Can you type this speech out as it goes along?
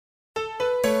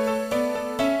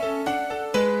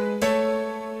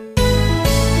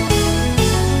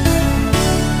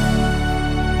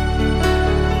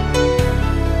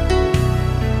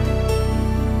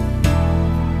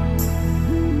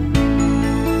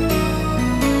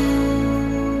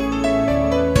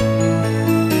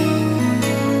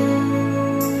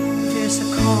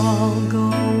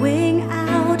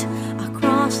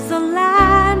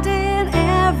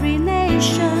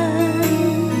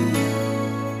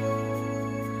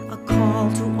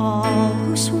to all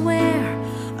who swear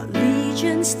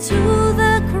allegiance to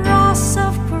the cross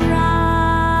of Christ.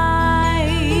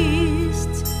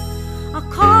 A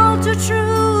call to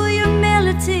true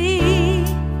humility,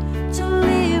 to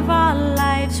live our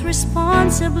lives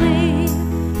responsibly,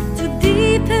 to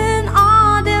deepen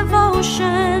our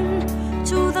devotion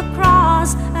to the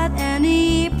cross at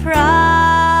any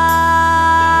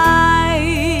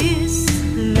price.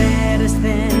 Let us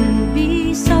then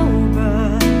be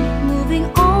sober,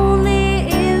 moving only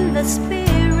in the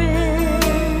Spirit,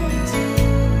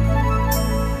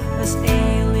 as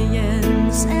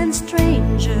aliens and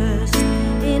strangers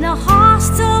in a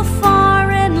hostile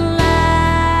foreign land.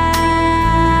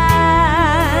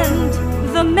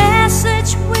 The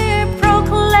message we're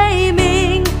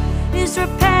proclaiming is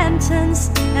repentance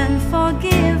and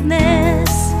forgiveness,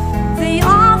 the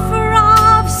offer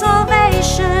of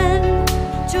salvation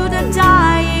to the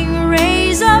dying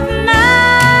race of man.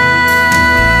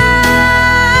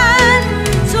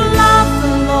 To love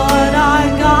the Lord our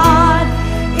God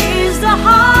is the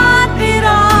heartbeat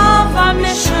of our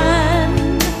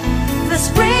mission, the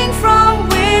spring from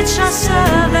which our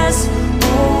service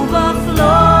overflows.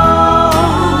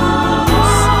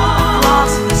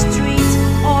 Across the street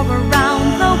or around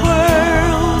the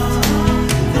world,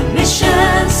 the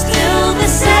mission's still the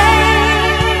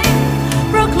same.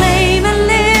 Proclaim and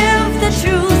live the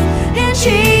truth in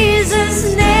Jesus'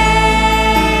 name.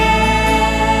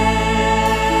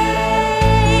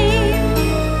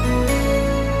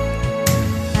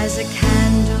 As a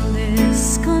candle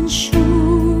is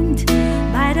consumed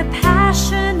by the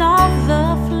passion of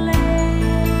the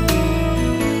flame,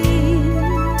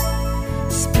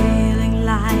 spilling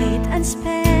light and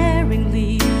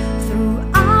sparingly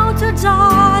throughout a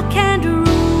darkened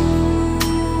room,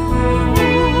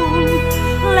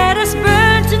 let us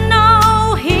burn to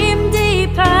know Him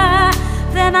deeper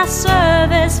than our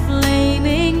service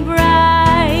flaming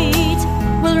bright.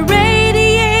 We'll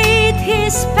radiate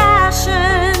His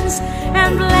passions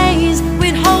and blaze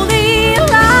with holy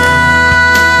light.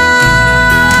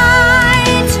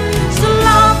 So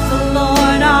love the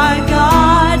Lord our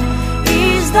God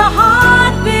is the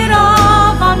heartbeat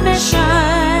of our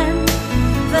mission,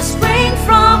 the spring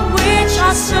from which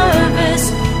our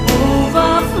service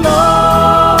overflows.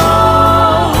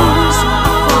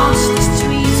 Across the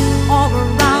street or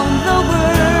around the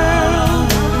world,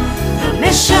 the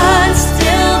mission's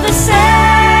still the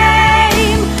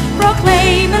same.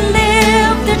 Proclaim and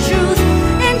live the truth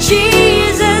in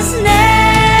Jesus'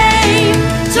 name.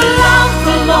 To love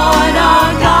the Lord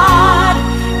our God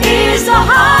is the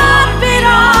heartbeat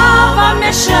of our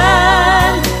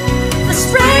mission, the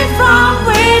spring from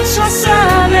which our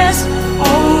service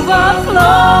overflows.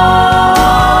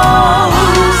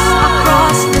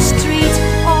 Across the street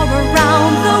or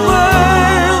around the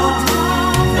world,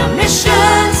 the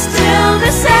mission's still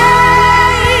the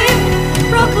same.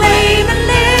 Proclaim and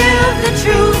live the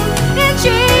truth in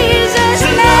Jesus'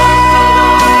 name.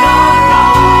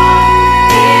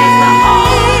 Is the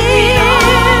heartbeat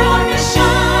of our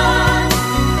mission,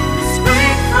 the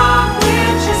spring from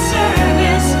which our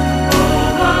service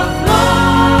overflows.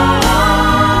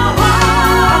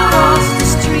 Across the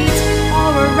street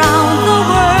or around the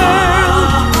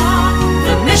world,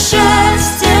 the mission's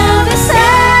still the same.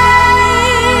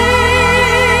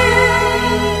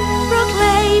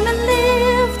 Proclaim and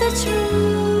live the truth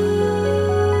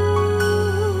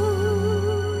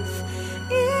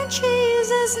in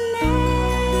Jesus'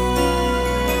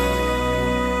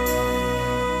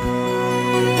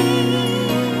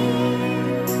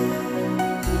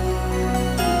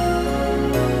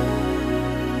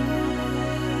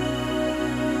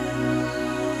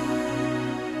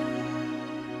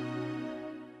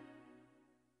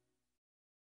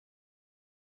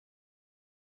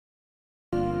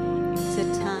 It's a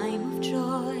time of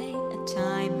joy, a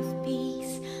time of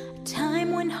peace, a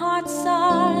time when hearts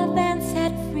are then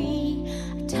set free,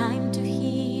 a time to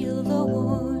heal the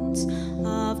wounds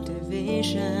of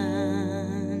division.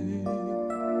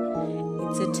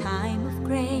 It's a time of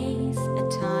grace, a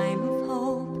time of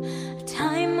hope, a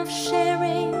time of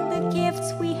sharing the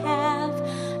gifts we have,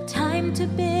 a time to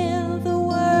build the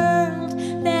world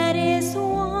that is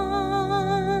one.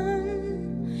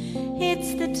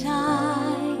 It's the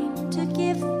time to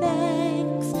give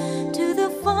thanks to the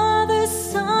Father,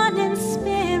 Son, and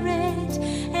Spirit,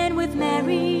 and with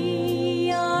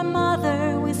Mary, our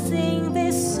mother, we sing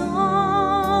this song.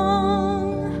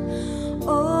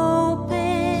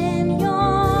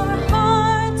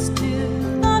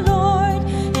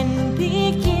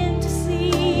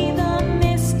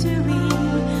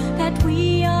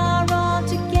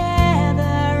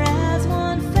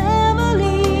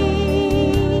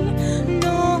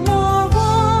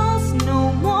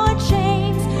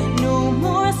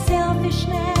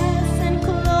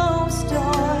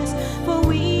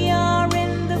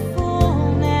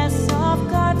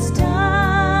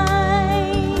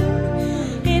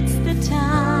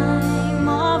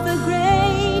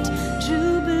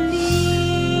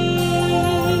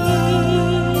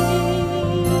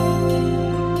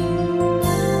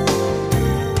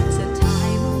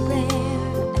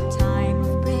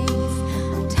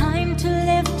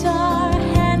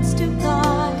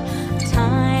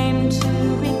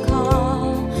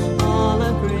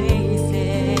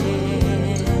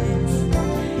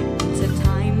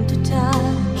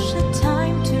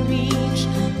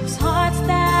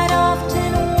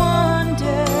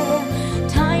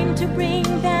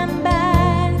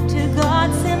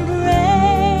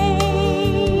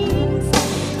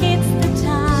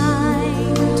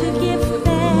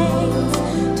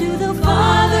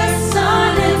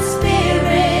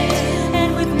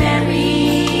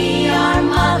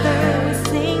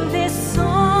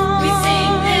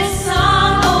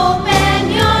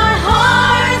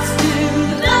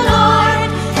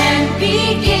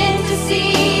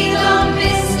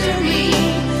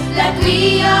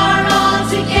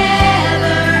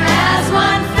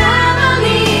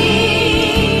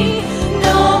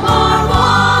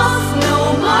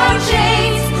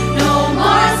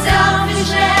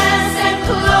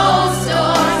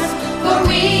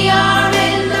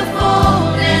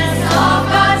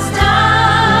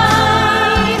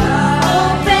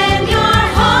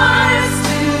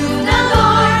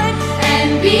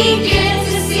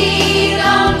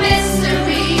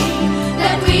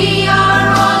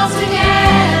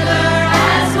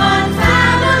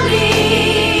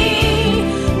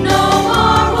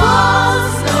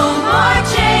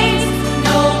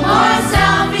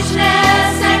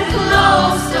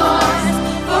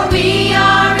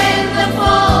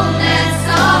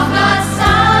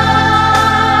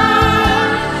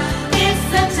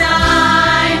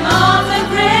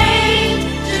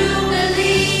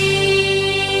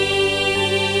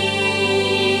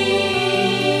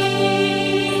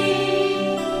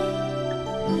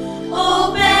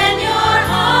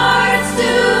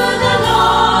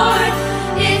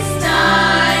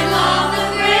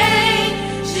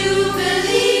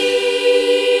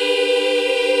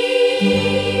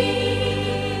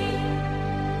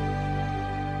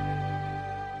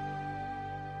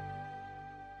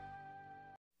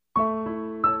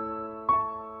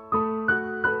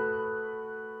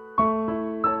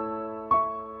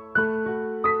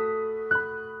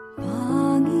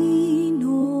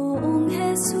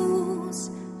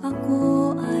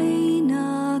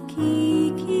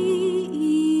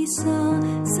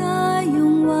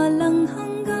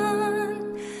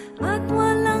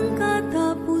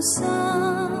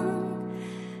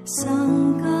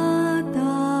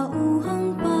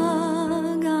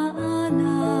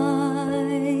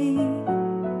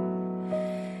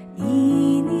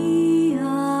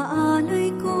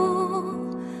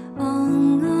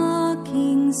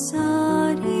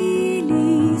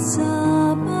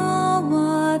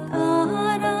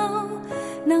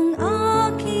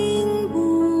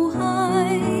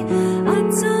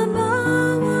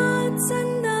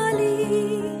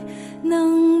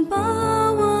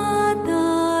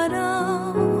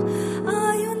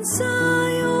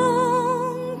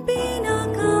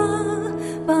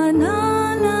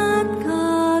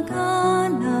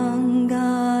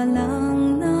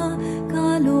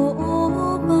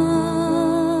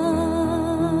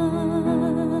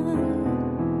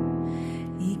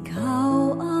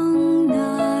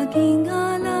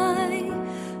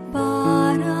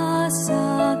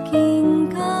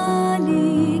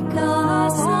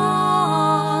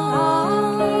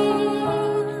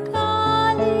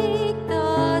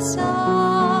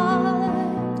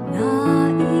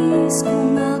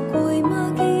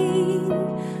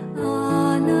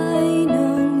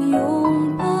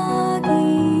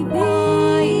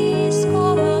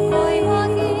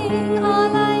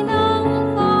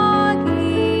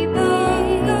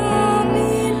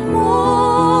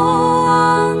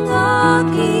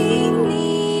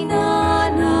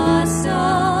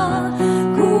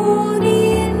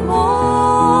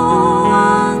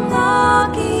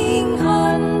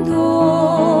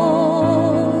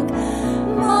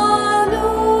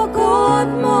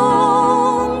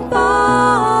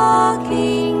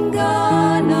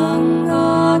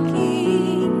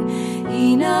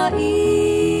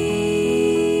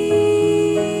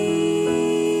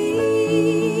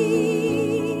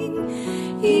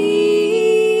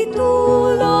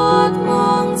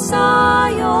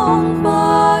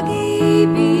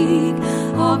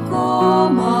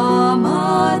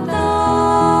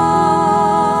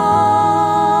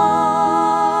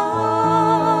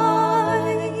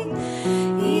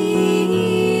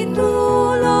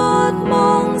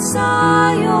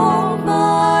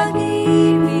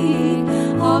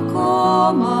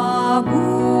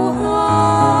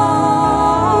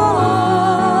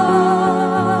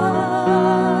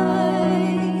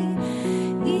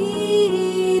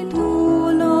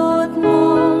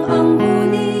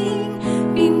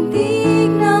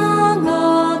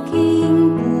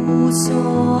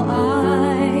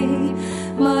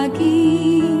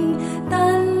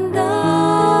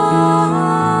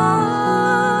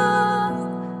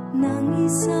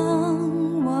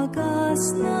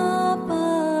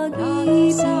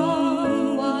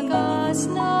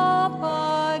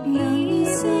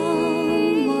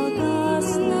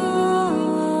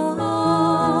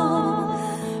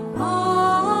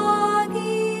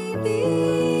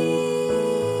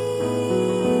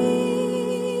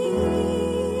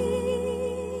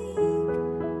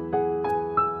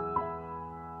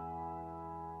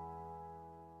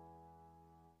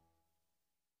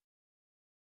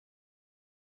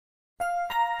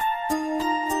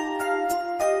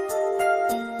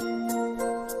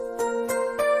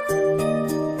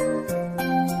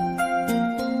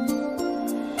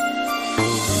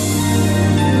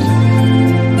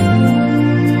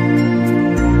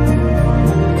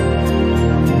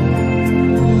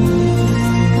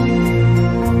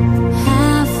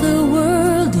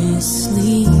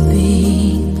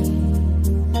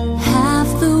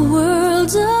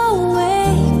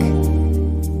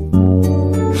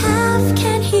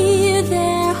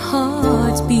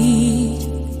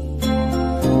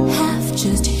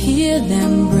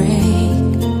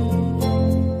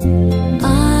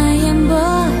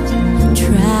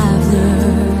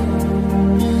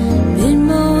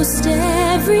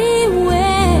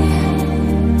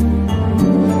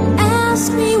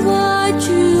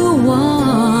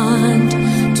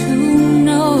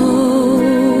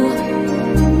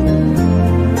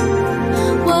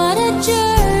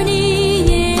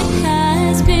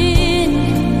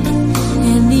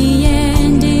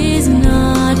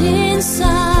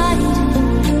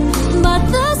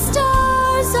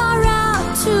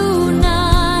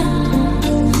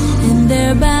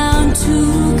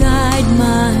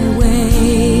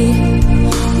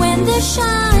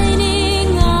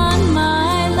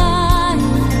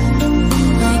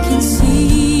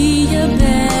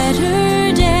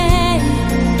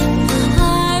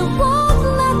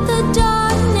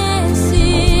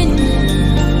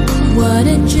 What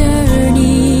a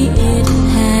journey it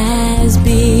has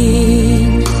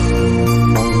been.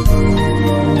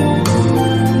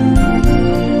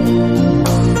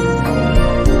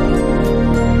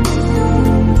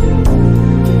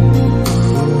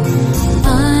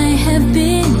 I have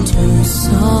been to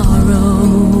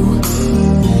sorrow,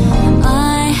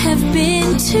 I have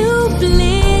been to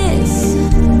bliss,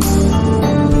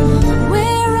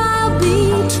 where I'll be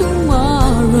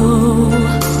tomorrow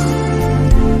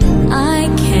I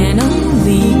can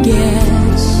only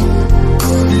guess.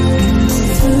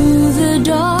 Through the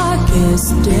darkest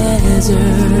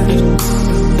desert,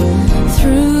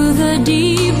 through the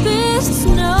deepest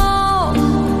snow,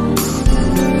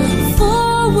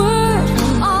 forward,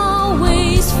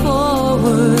 always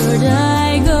forward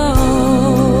I go.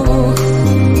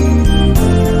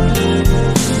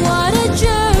 What a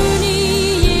journey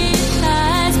it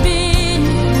has been.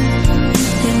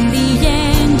 In the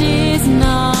end is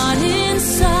not in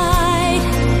sight,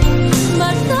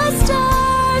 but the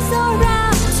stars are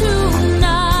out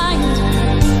tonight,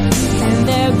 and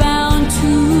they're bound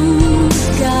to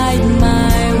guide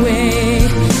my way.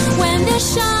 When they're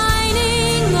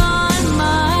shining on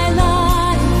my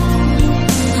life,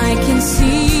 I can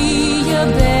see a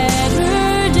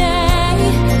better day.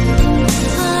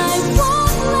 I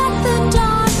won't let the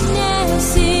darkness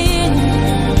in.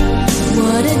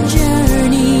 What a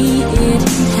journey it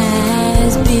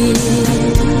has been.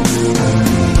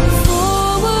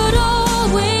 Forward,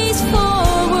 always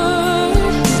forward,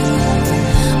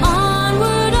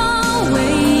 onward,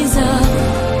 always up,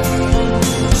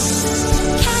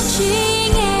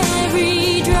 catching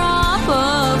every drop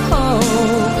of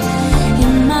hope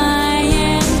in my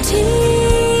empty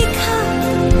cup.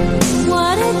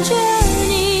 What a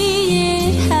journey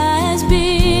it has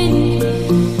been.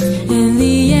 And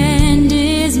the end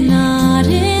is not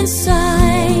in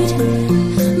sight,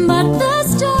 but the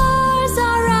stars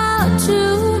are out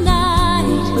tonight,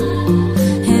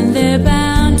 and they're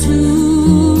bound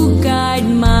to guide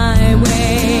my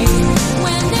way.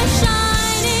 When they're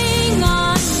shining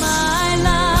on my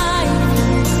life,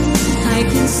 I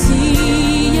can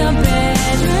see a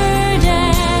better